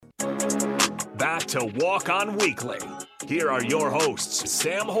back to Walk On Weekly. Here are your hosts,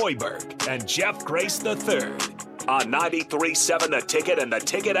 Sam Hoiberg and Jeff Grace III on 93.7 The Ticket and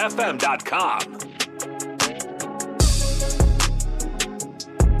theticketfm.com.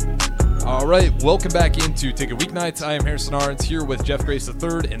 All right, welcome back into Ticket Weeknights. I am Harrison Arns here with Jeff Grace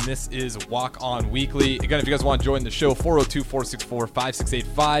III, and this is Walk On Weekly. Again, if you guys want to join the show,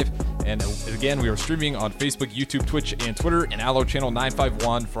 402-464-5685. And again, we are streaming on Facebook, YouTube, Twitch, and Twitter, and Allo Channel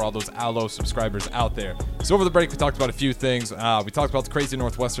 951 for all those Allo subscribers out there. So over the break, we talked about a few things. We talked about the crazy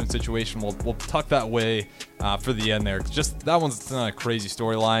Northwestern situation. We'll tuck that away for the end there. Just that one's crazy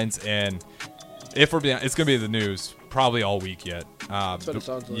storylines, and if we're being, it's going to be in the news probably all week yet. That's what it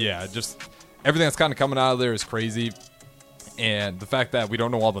sounds like. Yeah, just everything that's kind of coming out of there is crazy. And the fact that we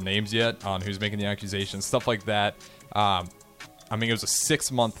don't know all the names yet on who's making the accusations, stuff like that. I mean, it was a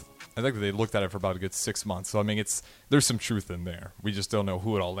 6-month. I think they looked at it for about a good 6 months. So, I mean, there's some truth in there. We just don't know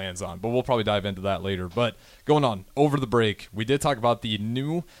who it all lands on. But we'll probably dive into that later. But going on, over the break, we did talk about the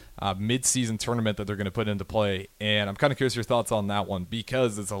new mid-season tournament that they're going to put into play. And I'm kind of curious your thoughts on that one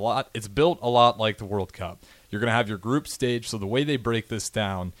because it's built a lot like the World Cup. You're going to have your group stage. So the way they break this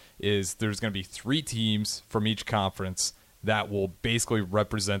down is there's going to be 3 teams from each conference that will basically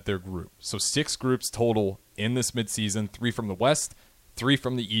represent their group. So 6 groups total in this midseason, 3 from the West, 3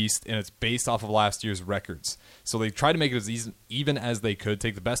 from the East, and it's based off of last year's records. So they try to make it as even as they could.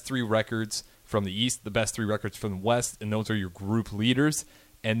 Take the best 3 records from the East, the best 3 records from the West, and those are your group leaders.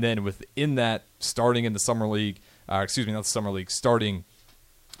 And then within that, starting in the Summer League, starting,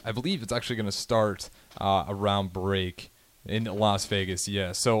 I believe it's actually going to start around break in Las Vegas.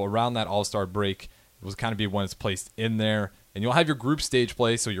 Yeah, so around that All-Star break will kind of be when it's placed in there. And you'll have your group stage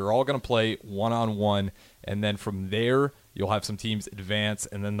play, so you're all going to play one-on-one. And then from there, you'll have some teams advance,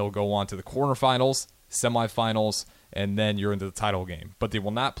 and then they'll go on to the quarterfinals, semifinals, and then you're into the title game. But they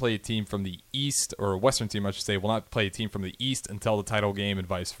will not play a team from the East, or a Western team, I should say, will not play a team from the East until the title game and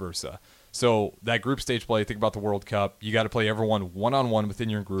vice versa. So that group stage play, think about the World Cup. You got to play everyone one-on-one within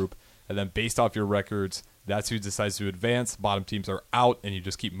your group, and then based off your records, that's who decides to advance. Bottom teams are out, and you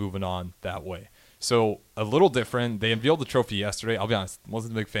just keep moving on that way. So a little different. They unveiled the trophy yesterday. I'll be honest,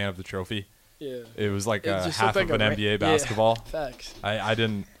 wasn't a big fan of the trophy. Yeah. It was like It half of an NBA basketball. Yeah, facts. I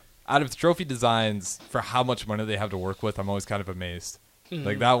didn't. Out of the trophy designs, for how much money they have to work with, I'm always kind of amazed. Mm-hmm.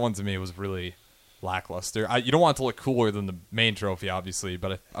 Like that one to me was really lackluster. You don't want it to look cooler than the main trophy, obviously,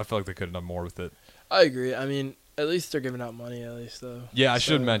 but I feel like they could have done more with it. I agree. I mean, at least they're giving out money, at least, though. Yeah, I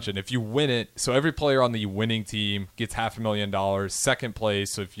should mention, if you win it, so every player on the winning team gets $500,000. Second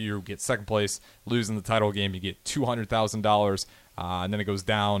place, so if you get second place, losing the title game, you get $200,000. And then it goes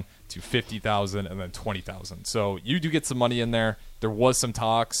down to $50,000 and then $20,000. So you do get some money in there. There was some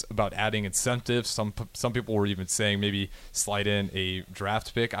talks about adding incentives. Some people were even saying maybe slide in a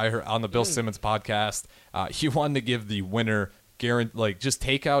draft pick. I heard on the Bill Simmons podcast, he wanted to give the winner just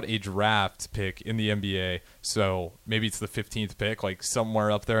take out a draft pick in the NBA. So maybe it's the 15th pick, like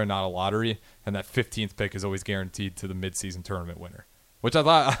somewhere up there and not a lottery. And that 15th pick is always guaranteed to the midseason tournament winner. Which I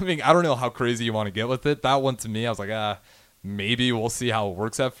thought, I don't know how crazy you want to get with it. That one to me, I was like, maybe we'll see how it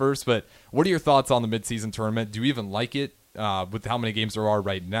works at first. But what are your thoughts on the midseason tournament? Do you even like it with how many games there are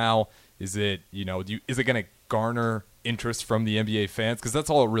right now? Is it, is it going to garner interest from the NBA fans? Because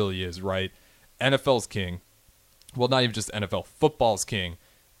that's all it really is, right? NFL's king. Well, not even just NFL. Football's king.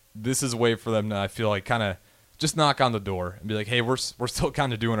 This is a way for them to, I feel like, kind of just knock on the door and be like, hey, we're still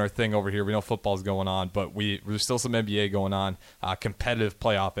kind of doing our thing over here. We know football's going on, but there's still some NBA going on, competitive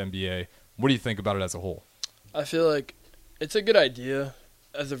playoff NBA. What do you think about it as a whole? I feel like it's a good idea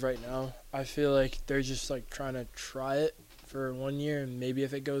as of right now. I feel like they're just like trying to try it for 1 year, and maybe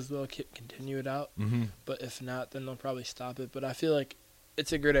if it goes well, continue it out. Mm-hmm. But if not, then they'll probably stop it. But I feel like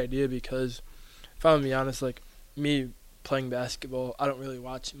it's a good idea because, if I'm going to be honest, like me playing basketball, I don't really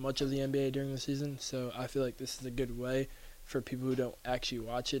watch much of the NBA during the season. So I feel like this is a good way for people who don't actually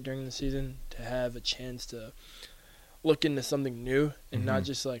watch it during the season to have a chance to look into something new and not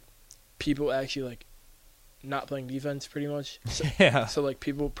just like people actually like not playing defense pretty much. So, yeah. So like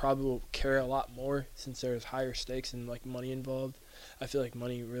people probably will care a lot more since there's higher stakes and like money involved. I feel like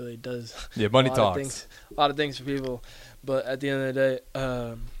money really does. Yeah, money talks. A lot of things for people, but at the end of the day,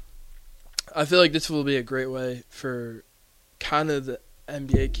 I feel like this will be a great way for kind of the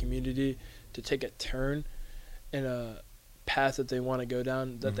NBA community to take a turn in a path that they want to go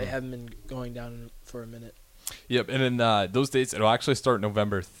down that they haven't been going down for a minute. Yep, and in those dates, it'll actually start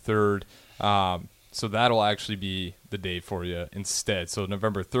November 3rd. So that'll actually be the date for you instead. So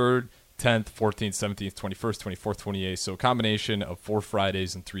November 3rd, 10th, 14th, 17th, 21st, 24th, 28th. So a combination of 4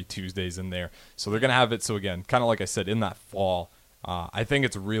 Fridays and 3 Tuesdays in there. So they're going to have it, so again, kind of like I said, in that fall I think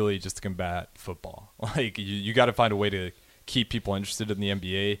it's really just to combat football. Like you got to find a way to keep people interested in the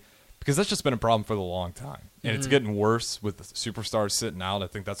NBA because that's just been a problem for a long time, and it's getting worse with the superstars sitting out. I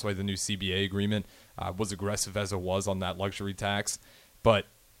think that's why the new CBA agreement was aggressive as it was on that luxury tax. But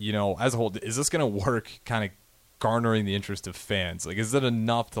as a whole, is this going to work? Kind of garnering the interest of fans. Like, is it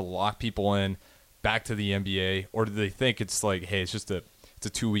enough to lock people in back to the NBA, or do they think it's like, hey, it's just a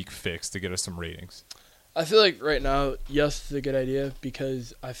 2-week fix to get us some ratings? I feel like right now, yes, it's a good idea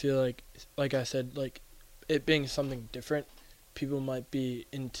because I feel like I said, like it being something different, people might be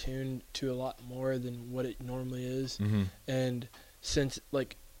in tune to a lot more than what it normally is. And since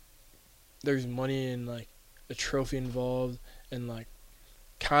like there's money and like a trophy involved and like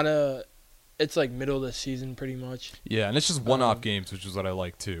kind of it's like middle of the season pretty much. Yeah, and it's just one-off games, which is what I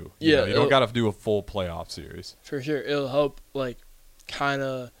like too. You don't got to do a full playoff series. For sure. It'll help like kind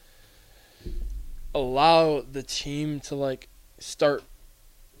of allow the team to like start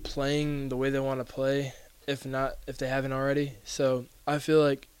playing the way they want to play, if they haven't already. So I feel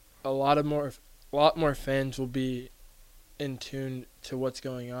like a lot more fans will be in tune to what's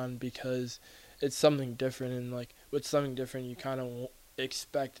going on because it's something different, and like with something different you kind of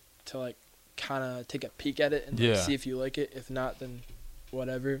expect to like kind of take a peek at it and like, see if you like it. If not, then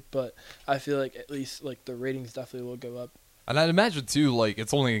whatever. But I feel like at least like the ratings definitely will go up. And I'd imagine, too, like,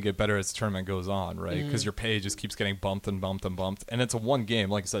 it's only going to get better as the tournament goes on, right? Because your pay just keeps getting bumped and bumped and bumped. And it's a one game.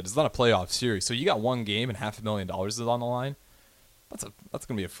 Like I said, it's not a playoff series. So you got one game and $500,000 is on the line. That's going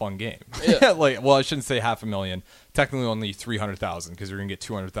to be a fun game. Yeah. Well, I shouldn't say $500,000. Technically only $300,000 because you're going to get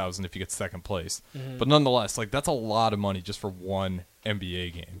 $200,000 if you get second place. But nonetheless, like, that's a lot of money just for one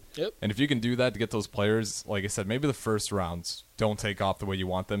NBA game. Yep. And if you can do that to get those players, like I said, maybe the first rounds don't take off the way you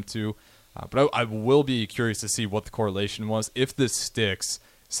want them to. But I will be curious to see what the correlation was. If this sticks,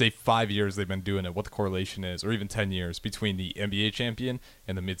 say 5 years they've been doing it, what the correlation is, or even 10 years between the NBA champion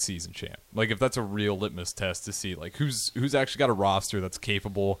and the midseason champ. Like if that's a real litmus test to see like who's actually got a roster that's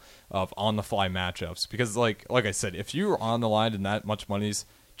capable of on-the-fly matchups. Because like I said, if you're on the line and that much money's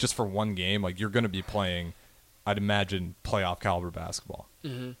just for one game, like you're going to be playing, I'd imagine, playoff caliber basketball.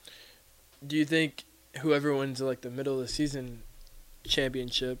 Do you think whoever wins like the middle of the season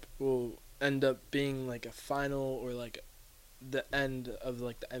championship will end up being like a final or like the end of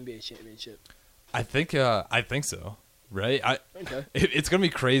like the NBA championship? I think so. Right? Okay. It's gonna be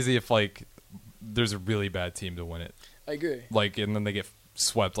crazy if like there's a really bad team to win it. I agree. Like and then they get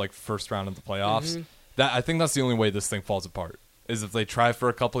swept like first round of the playoffs. I think that's the only way this thing falls apart. Is if they try for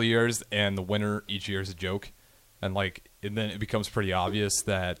a couple of years and the winner each year is a joke, and then it becomes pretty obvious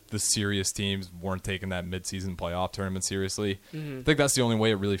that the serious teams weren't taking that midseason playoff tournament seriously. I think that's the only way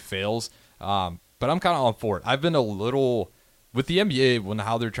it really fails. But I'm kind of on for it. I've been a little with the NBA when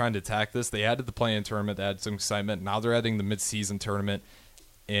how they're trying to attack this. They added the play-in tournament, they added some excitement. Now they're adding the midseason tournament,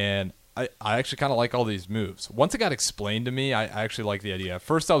 and I actually kind of like all these moves. Once it got explained to me, I actually like the idea. At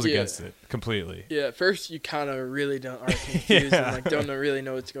first, I was against it completely. Yeah, at first you kind of really are confused and like don't really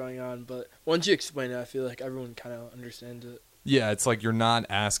know what's going on. But once you explain it, I feel like everyone kind of understands it. Yeah, it's like you're not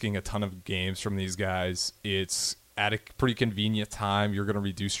asking a ton of games from these guys. It's at a pretty convenient time. You're going to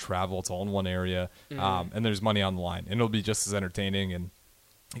reduce travel. It's all in one area, and there's money on the line, and it'll be just as entertaining. And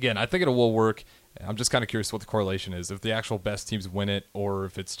again, I think it will work. I'm just kind of curious what the correlation is. If the actual best teams win it, or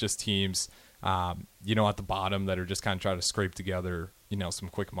if it's just teams, at the bottom that are just kind of trying to scrape together, some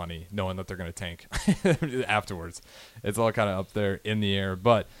quick money, knowing that they're going to tank afterwards. It's all kind of up there in the air.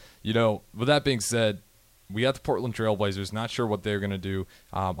 But, with that being said, we got the Portland Trailblazers. Not sure what they're going to do,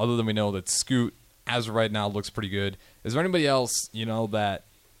 other than we know that Scoot, as of right now, looks pretty good. Is there anybody else, that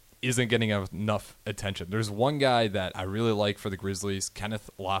isn't getting enough attention? There's one guy that I really like for the Grizzlies, Kenneth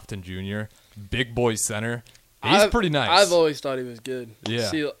Lofton Jr., big boy center. He's pretty nice. I've always thought he was good. Yeah.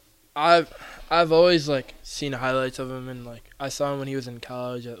 See, I've always seen highlights of him, and I saw him when he was in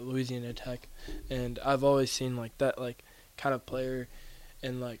college at Louisiana Tech, and I've always seen that kind of player,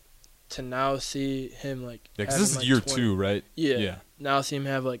 and to now see him because this is year 2, right? Yeah. Now see him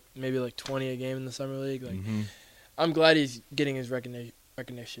have maybe 20 a game in the summer league. I'm glad he's getting his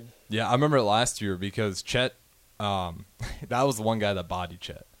recognition. Yeah, I remember it last year because Chet, that was the one guy that bodied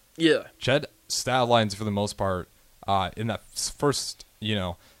Chet. Yeah. Chet stat lines for the most part in that first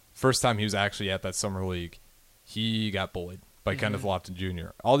time he was actually at that summer league, he got bullied by Kenneth Lofton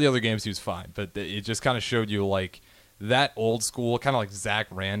Jr. All the other games he was fine, but it just kind of showed you that old school kind of like Zach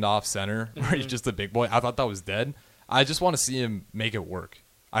Randolph center where he's just a big boy. I thought that was dead. I just want to see him make it work.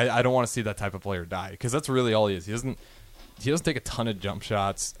 I don't want to see that type of player die because that's really all he is. He doesn't take a ton of jump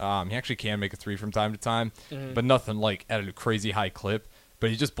shots. He actually can make a three from time to time, but nothing at a crazy high clip. but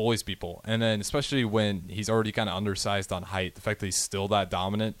he just bullies people. And then especially when he's already kind of undersized on height, the fact that he's still that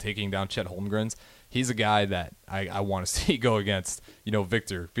dominant, taking down Chet Holmgren's, he's a guy that I want to see go against,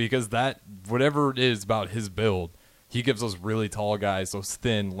 Victor, because that, whatever it is about his build, he gives those really tall guys, those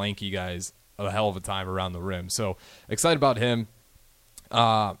thin, lanky guys, a hell of a time around the rim. So excited about him.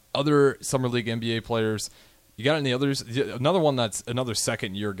 Other Summer League NBA players, you got any others? Another one that's another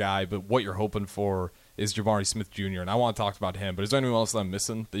second-year guy, but what you're hoping for is Jabari Smith Jr., and I want to talk about him, but is there anyone else that I'm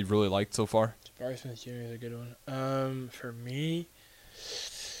missing that you've really liked so far? Jabari Smith Jr. is a good one. For me,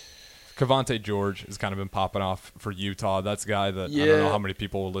 Cavante George has kind of been popping off for Utah. That's a guy that I don't know how many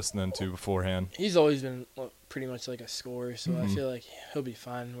people were listening to beforehand. He's always been pretty much like a scorer, so I feel like he'll be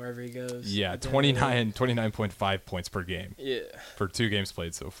fine wherever he goes. Yeah, 29.5 points per game. Yeah. For 2 games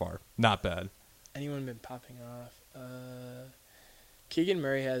played so far. Not bad. Anyone been popping off? Keegan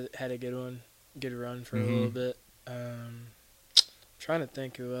Murray had a good run for a little bit. Trying to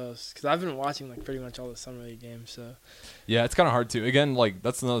think who else, because I've been watching pretty much all the summer league games. So yeah, it's kind of hard to. Again,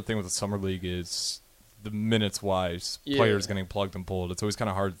 that's another thing with the summer league is the minutes wise, players getting plugged and pulled. It's always kind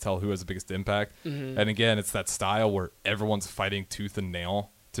of hard to tell who has the biggest impact. And again, it's that style where everyone's fighting tooth and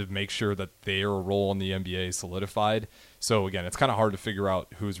nail to make sure that their role in the NBA is solidified. So again, it's kind of hard to figure out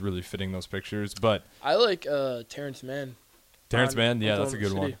who's really fitting those pictures. But I like Terrence Mann. Terrence Mann, yeah, that's a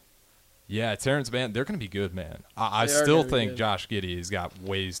good one. Yeah, Terrence Mann, they're going to be good, man. I still think Josh Giddey's got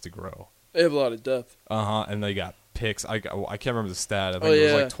ways to grow. They have a lot of depth. And they got picks. I can't remember the stat. I think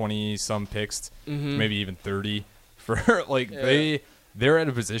it was 20-some picks, maybe even 30. They're at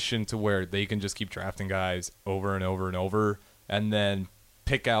a position to where they can just keep drafting guys over and over and over, and then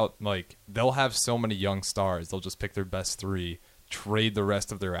pick out, they'll have so many young stars. They'll just pick their best 3, trade the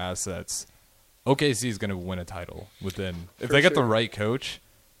rest of their assets. OKC is going to win a title within. If they get the right coach.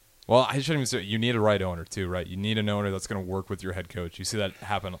 Well, I shouldn't even say you need a right owner too, right? You need an owner that's going to work with your head coach. You see that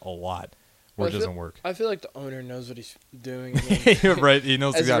happen a lot where it doesn't work. I feel like the owner knows what he's doing. Right, he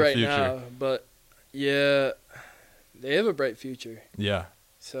knows he's got a future. Now, but yeah, they have a bright future. Yeah.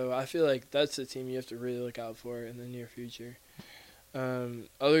 So I feel like that's the team you have to really look out for in the near future.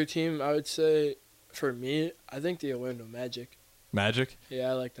 Other team, I would say, for me, I think the Orlando Magic. Magic? Yeah,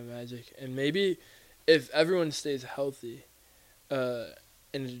 I like the Magic. And maybe if everyone stays healthy,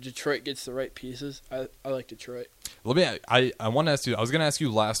 and Detroit gets the right pieces, I like Detroit. I want to ask you, I was going to ask you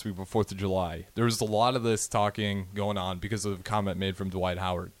last week before 4th of July. There was a lot of this talking going on because of a comment made from Dwight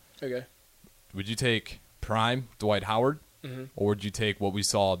Howard. Okay. Would you take prime Dwight Howard, or would you take what we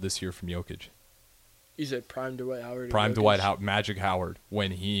saw this year from Jokic? You said prime Dwight Howard? Prime Dwight Howard, Magic Howard,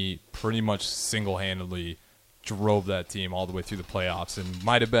 when he pretty much single-handedly drove that team all the way through the playoffs and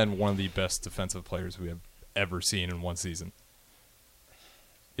might have been one of the best defensive players we have ever seen in one season.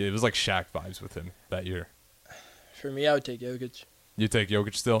 It was like Shaq vibes with him that year. For me, I would take Jokic. You take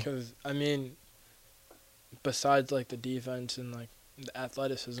Jokic still? Because, besides, the defense and, the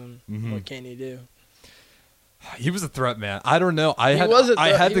athleticism, what can he do? He was a threat, man. I don't know. I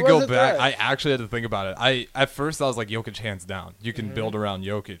had to go back. I actually had to think about it. At first, I was like, Jokic hands down. You can build around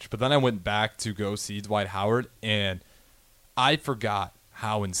Jokic. But then I went back to go see Dwight Howard, and I forgot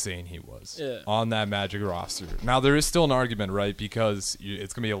how insane he was on that Magic roster. Now, there is still an argument, right? Because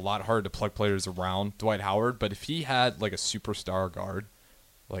it's going to be a lot harder to plug players around Dwight Howard. But if he had, a superstar guard,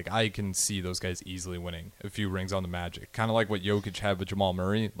 I can see those guys easily winning a few rings on the Magic. Kind of like what Jokic had with Jamal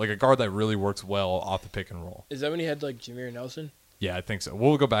Murray. A guard that really works well off the pick and roll. Is that when he had, Jameer Nelson? Yeah, I think so.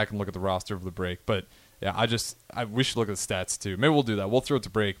 We'll go back and look at the roster over the break. But, yeah, we should look at the stats, too. Maybe we'll do that. We'll throw it to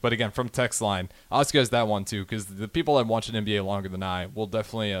break. But, again, from text line, I'll ask you guys that one, too, because the people that watch an NBA longer than I will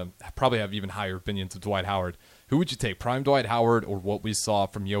definitely probably have even higher opinions of Dwight Howard. Who would you take, prime Dwight Howard or what we saw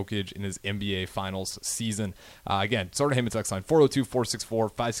from Jokic in his NBA Finals season? Again, start a Heyman text line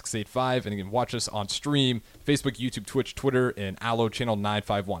 402-464-5685. And again, watch us on stream, Facebook, YouTube, Twitch, Twitter, and Allo Channel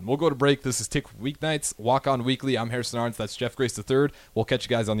 951. We'll go to break. This is Tick Weeknights, Walk On Weekly. I'm Harrison Arns. That's Jeff Grace III. We'll catch you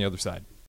guys on the other side.